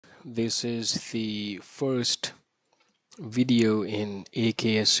This is the first video in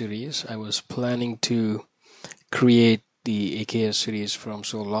AKS series. I was planning to create the AKS series from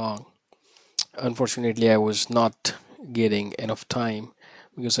so long. Unfortunately, I was not getting enough time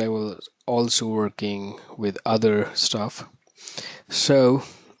because I was also working with other stuff. So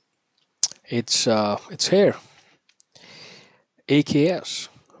it's here. AKS.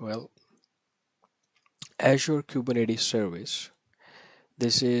 Well, Azure Kubernetes Service.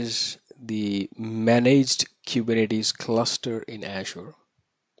 This is the managed Kubernetes cluster in Azure.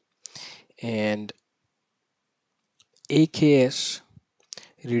 And AKS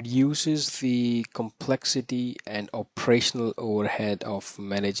reduces the complexity and operational overhead of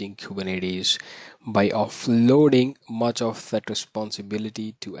managing Kubernetes by offloading much of that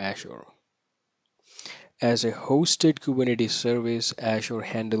responsibility to Azure. As a hosted Kubernetes service, Azure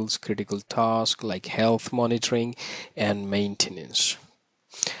handles critical tasks like health monitoring and maintenance.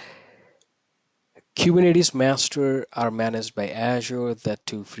 Kubernetes master are managed by Azure, that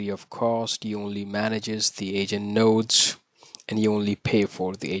too free of cost. You only manages the agent nodes and you only pay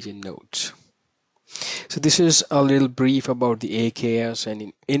for the agent nodes. So this is a little brief about the AKS,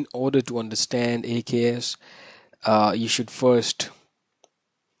 and in order to understand AKS, you should first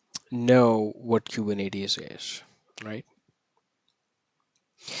know what Kubernetes is, right?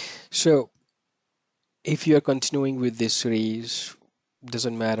 So if you are continuing with this series,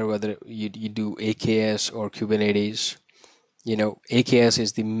 doesn't matter whether you do AKS or Kubernetes, AKS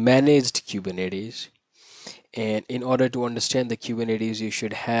is the managed Kubernetes. And in order to understand the Kubernetes, you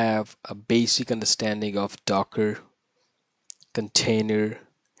should have a basic understanding of Docker, container,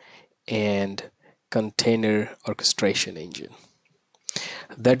 and container orchestration engine.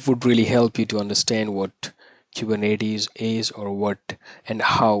 That would really help you to understand what Kubernetes is or what and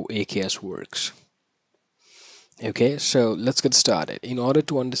how AKS works. Okay, so let's get started. In order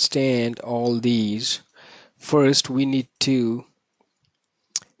to understand all these, first we need to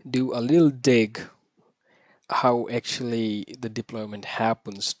do a little dig how actually the deployment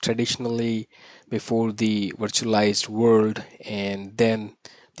happens traditionally before the virtualized world and then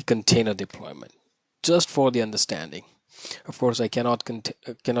the container deployment, just for the understanding. Of course, I cannot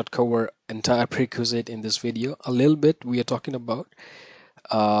cover entire prerequisite in this video. A little bit we are talking about.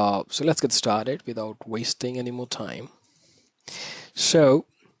 So let's get started without wasting any more time. So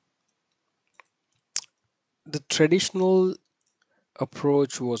the traditional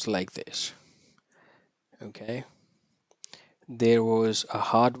approach was like this. Okay, there was a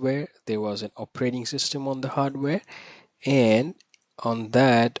hardware, there was an operating system on the hardware, and on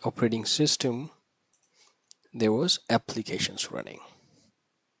that operating system there was applications running,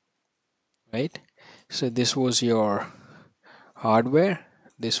 right? So this was your hardware,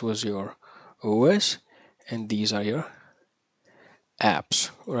 this was your OS, and these are your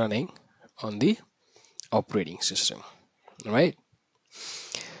apps running on the operating system, right?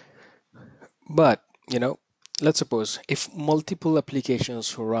 But let's suppose if multiple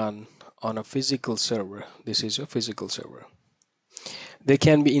applications run on a physical server, this is your physical server, there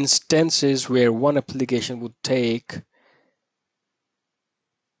can be instances where one application would take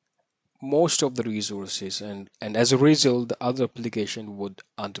most of the resources, and as a result the other application would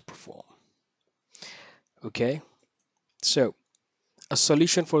underperform. Okay, so a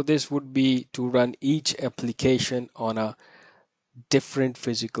solution for this would be to run each application on a different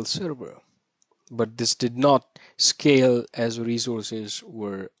physical server, but this did not scale as resources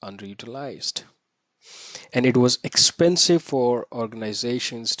were underutilized, and it was expensive for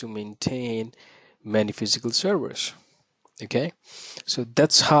organizations to maintain many physical servers. Okay, so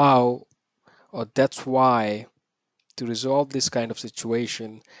that's how, or that's why, to resolve this kind of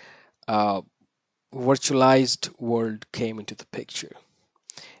situation, virtualized world came into the picture.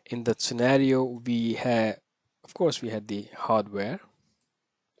 In that scenario, we had the hardware,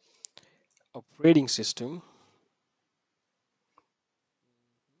 operating system,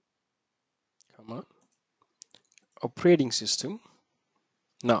 operating system.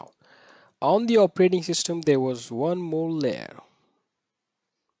 Now, on the operating system, there was one more layer,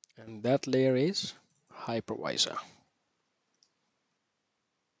 and that layer is hypervisor.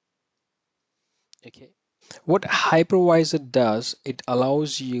 Okay. What hypervisor does, it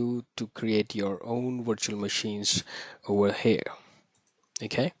allows you to create your own virtual machines over here.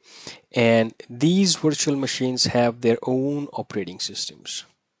 Okay, and these virtual machines have their own operating systems.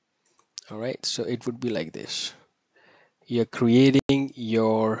 All right, so it would be like this. You're creating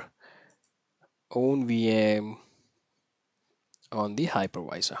your own VM on the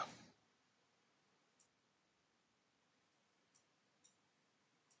hypervisor.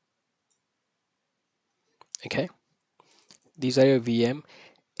 Okay, these are your VM,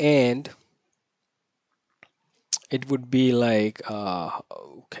 and it would be like,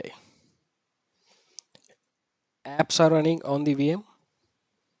 okay, apps are running on the VM,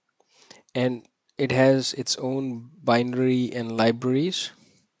 and it has its own binary and libraries.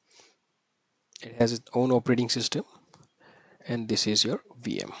 It has its own operating system, and this is your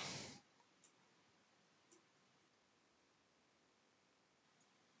VM.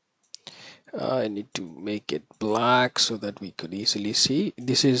 I need to make it black so that we could easily see.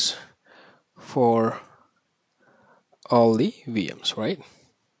 This is for all the VMs, right?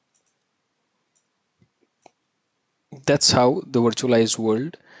 That's how the virtualized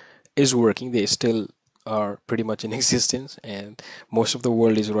world is working. They still are pretty much in existence, and most of the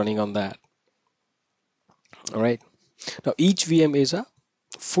world is running on that. All right. Now each VM is a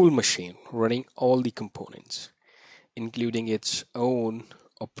full machine running all the components, including its own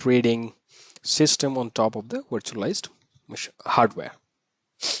operating system on top of the virtualized hardware.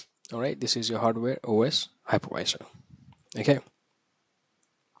 All right, this is your hardware OS hypervisor. Okay.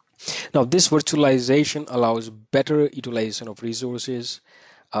 Now this virtualization allows better utilization of resources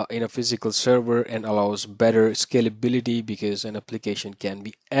in a physical server and allows better scalability because an application can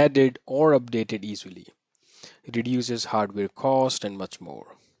be added or updated easily. It reduces hardware cost and much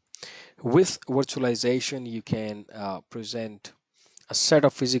more. With virtualization, you can present a set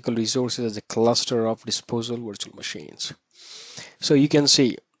of physical resources as a cluster of disposal virtual machines. So you can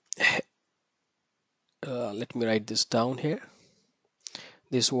see, let me write this down here.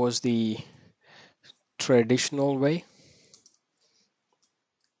 This was the traditional way,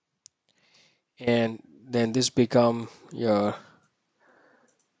 and then this become our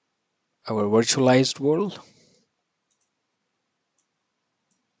virtualized world.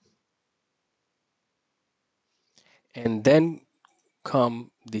 And then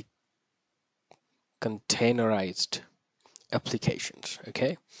come the containerized applications.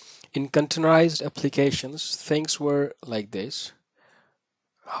 Okay, in containerized applications, things were like this: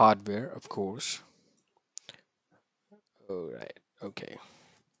 hardware, of course. All right, okay,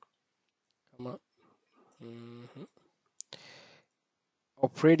 come on. Mhm.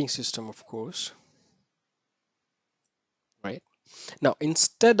 Operating system, of course, right? Now,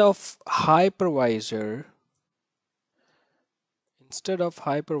 instead of hypervisor,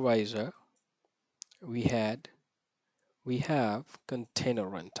 we had we have container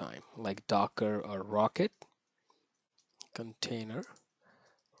runtime like Docker or Rocket container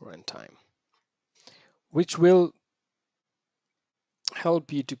runtime, which will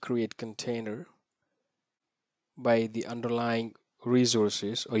help you to create container by the underlying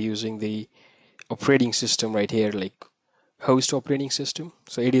resources or using the operating system right here, like host operating system.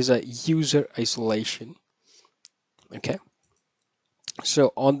 So it is a user isolation. Okay.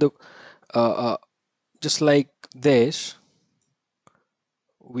 So on the just like this,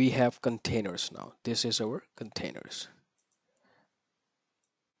 we have containers now. This is our containers.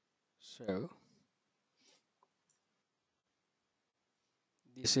 So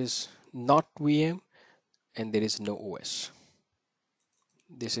this is not VM and there is no OS.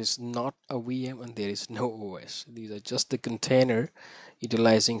 This is not a VM and there is no OS. These are just the container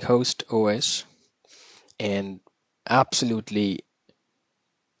utilizing host OS and absolutely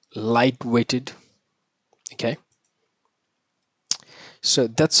lightweighted. Okay. So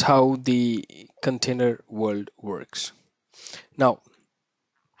that's how the container world works. Now,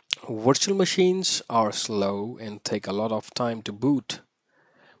 virtual machines are slow and take a lot of time to boot,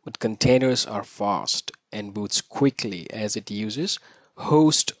 but containers are fast and boots quickly as it uses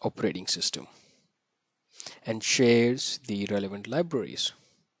host operating system and shares the relevant libraries.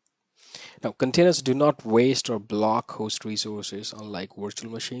 Now, containers do not waste or block host resources unlike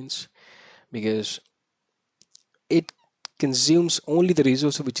virtual machines because it consumes only the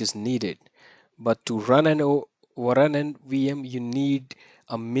resource which is needed. But to run an VM, you need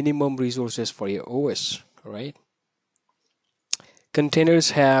a minimum resources for your OS, right? Containers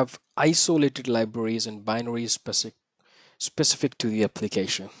have isolated libraries and binaries specific to the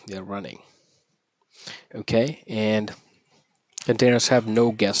application they're running. Okay, and containers have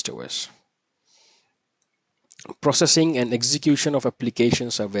no guest OS. Processing and execution of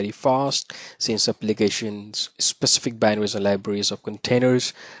applications are very fast since applications specific binaries and libraries of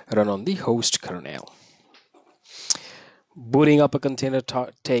containers run on the host kernel. Booting up a container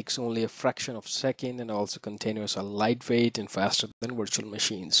takes only a fraction of a second, and also containers are lightweight and faster than virtual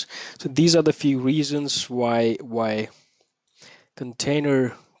machines. So these are the few reasons why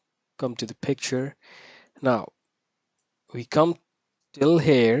container come to the picture. Now we come till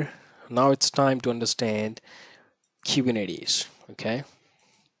here. Now it's time to understand Kubernetes. Okay,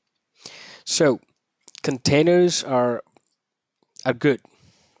 so containers are good.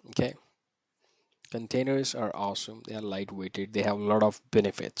 Okay, containers are awesome. They are lightweighted. They have a lot of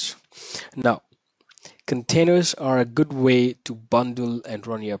benefits. Now, containers are a good way to bundle and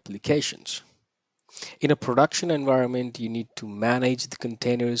run your applications. In a production environment, you need to manage the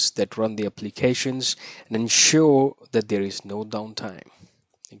containers that run the applications and ensure that there is no downtime.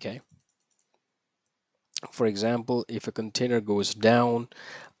 Okay. For example, if a container goes down,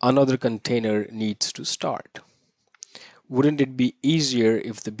 another container needs to start. Wouldn't it be easier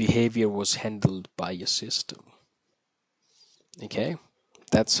if the behavior was handled by a system? Okay.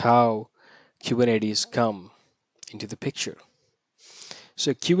 That's how Kubernetes come into the picture.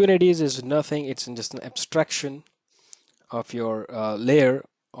 So Kubernetes is nothing, it's just an abstraction of your layer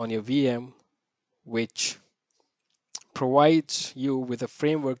on your VM, which provides you with a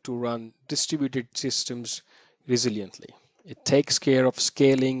framework to run distributed systems resiliently. It takes care of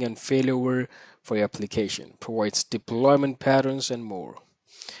scaling and failover for your application, provides deployment patterns and more.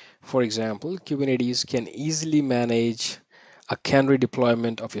 For example, Kubernetes can easily manage a canary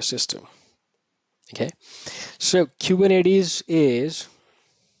deployment of your system. Okay, so Kubernetes is,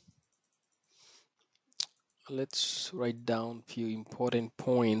 let's write down a few important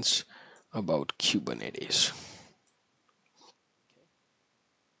points about Kubernetes.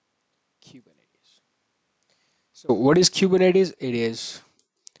 Kubernetes. So what is Kubernetes? It is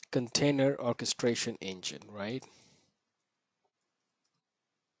container orchestration engine, right?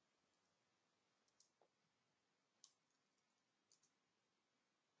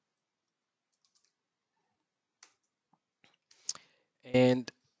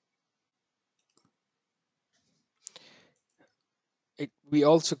 And we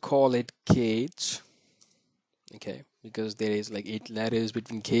also call it KH, okay, because there is like 8 letters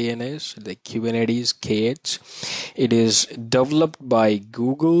between K and S, like Kubernetes KH. It is developed by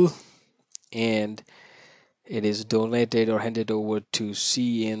Google and it is donated or handed over to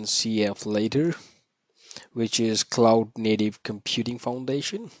CNCF later, which is Cloud Native Computing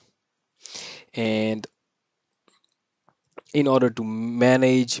Foundation. And in order to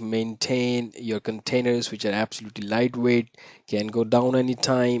manage, maintain your containers, which are absolutely lightweight, can go down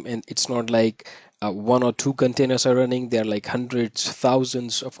anytime, and it's not like one or two containers are running. There are like hundreds,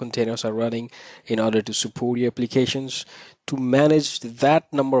 thousands of containers are running in order to support your applications. To manage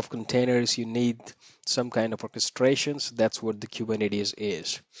that number of containers, you need some kind of orchestrations. That's what the Kubernetes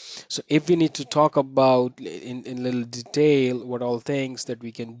is. So if we need to talk about in little detail what all things that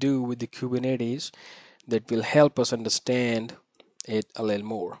we can do with the Kubernetes, that will help us understand it a little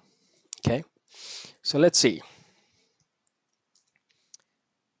more. Okay, so let's see.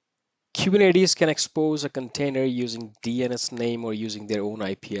 Kubernetes can expose a container using DNS name or using their own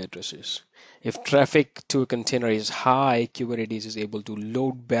IP addresses. If traffic to a container is high, Kubernetes is able to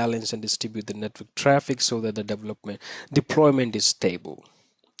load balance and distribute the network traffic so that the deployment is stable.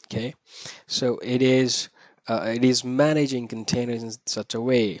 Okay, so it is managing containers in such a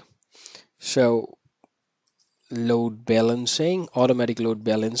way. So load balancing, automatic load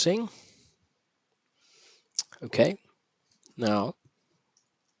balancing. Okay, now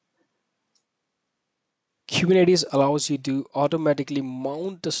Kubernetes allows you to automatically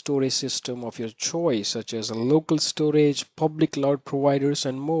mount a storage system of your choice, such as a local storage, public cloud providers,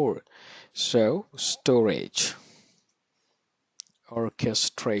 and more. So, storage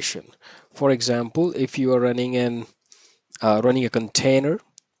orchestration. For example, if you are running a container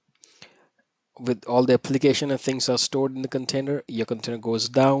with all the application and things are stored in the container, your container goes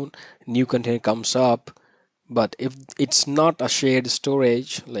down, new container comes up. But if it's not a shared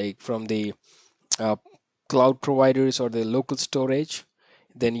storage, like from the uh, cloud providers or the local storage,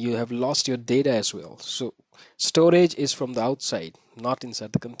 then you have lost your data as well. So storage is from the outside, not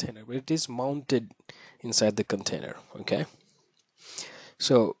inside the container, but it is mounted inside the container. Okay,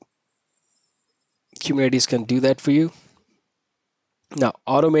 so Kubernetes can do that for you. Now,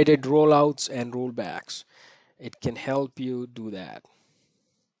 automated rollouts and rollbacks, it can help you do that.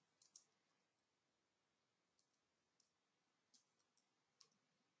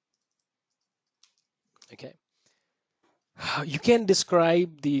 Okay, you can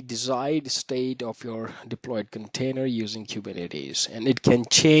describe the desired state of your deployed container using Kubernetes, and it can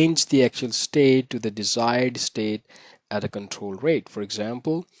change the actual state to the desired state at a control rate. For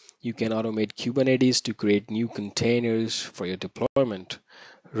example, you can automate Kubernetes to create new containers for your deployment,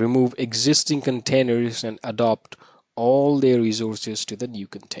 remove existing containers, and adopt all their resources to the new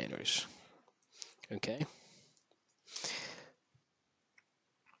containers. Okay.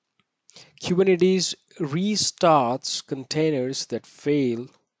 Kubernetes restarts containers that fail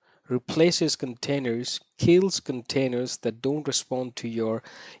replaces containers, kills containers that don't respond to your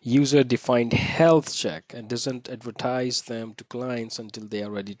user-defined health check, and doesn't advertise them to clients until they are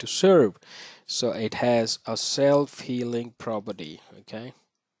ready to serve. So it has a self-healing property. Okay.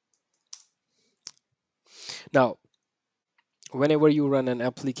 Now, whenever you run an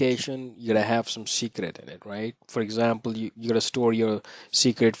application, you gotta have some secret in it, right? For example, you gotta store your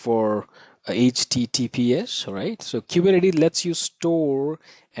secret for HTTPS, right? So Kubernetes lets you store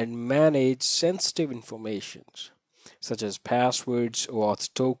and manage sensitive informations such as passwords,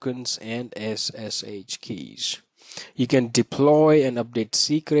 OAuth tokens, and SSH keys. You can deploy and update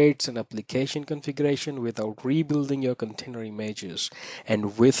secrets and application configuration without rebuilding your container images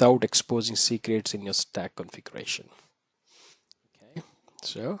and without exposing secrets in your stack configuration. Okay,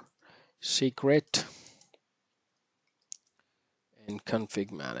 so secret and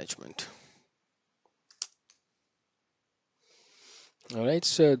config management. All right,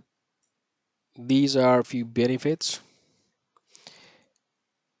 so these are a few benefits.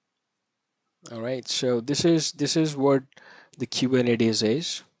 All right, so this is what the Kubernetes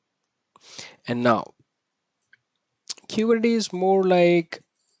is. And now Kubernetes is more like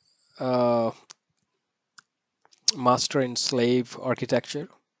master and slave architecture.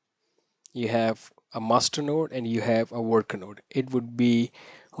 You have a master node and you have a worker node. It would be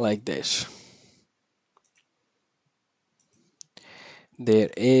like this. There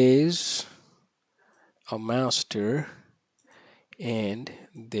is a master and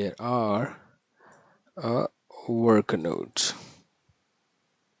there are worker nodes.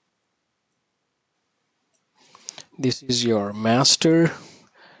 This is your master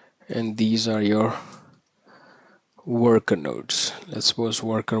and these are your worker nodes. Let's suppose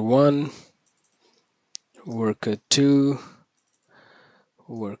worker 1, worker 2,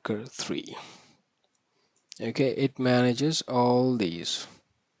 worker 3. Okay, it manages all these.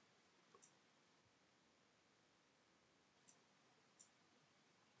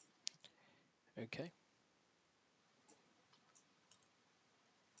 Okay.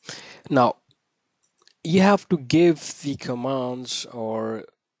 Now you have to give the commands or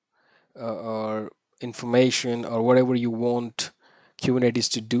information or whatever you want Kubernetes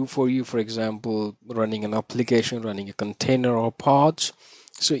to do for you. For example, running an application, running a container or pods.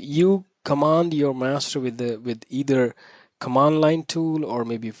 So you command your master with either command line tool or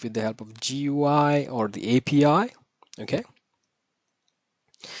maybe with the help of GUI or the API. Okay,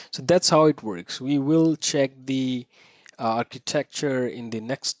 so that's how it works. We will check the architecture in the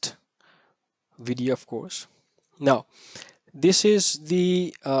next video, of course. Now, this is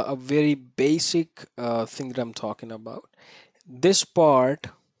the a very basic thing that I'm talking about. This part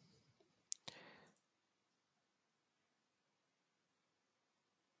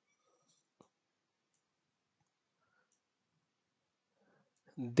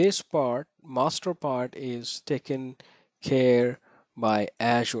master part is taken care by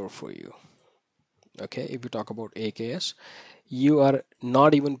Azure for you. Okay, if you talk about AKS, you are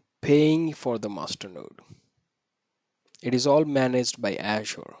not even paying for the master node. It is all managed by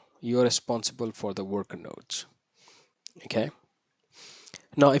Azure. You are responsible for the worker nodes. Okay.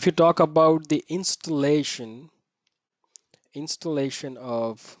 Now, if you talk about the installation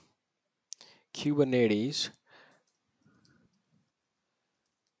of Kubernetes,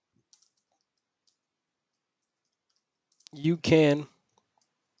 you can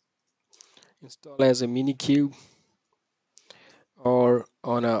install as a mini cube or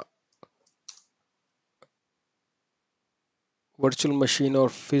on a virtual machine or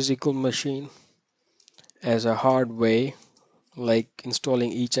physical machine as a hard way, like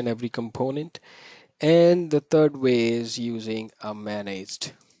installing each and every component. And the third way is using a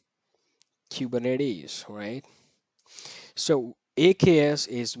managed Kubernetes, right? So AKS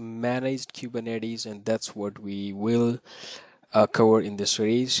is managed Kubernetes, and that's what we will cover in this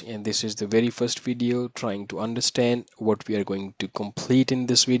series. And this is the very first video trying to understand what we are going to complete in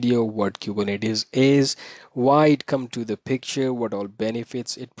this video, what Kubernetes is, why it come to the picture, what all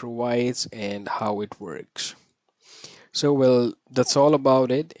benefits it provides, and how it works. So, well, that's all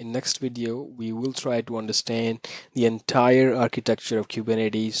about it. In next video, we will try to understand the entire architecture of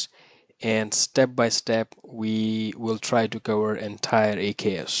Kubernetes, and step by step, we will try to cover entire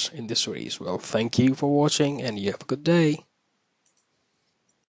AKS in this series. Well, thank you for watching and you have a good day.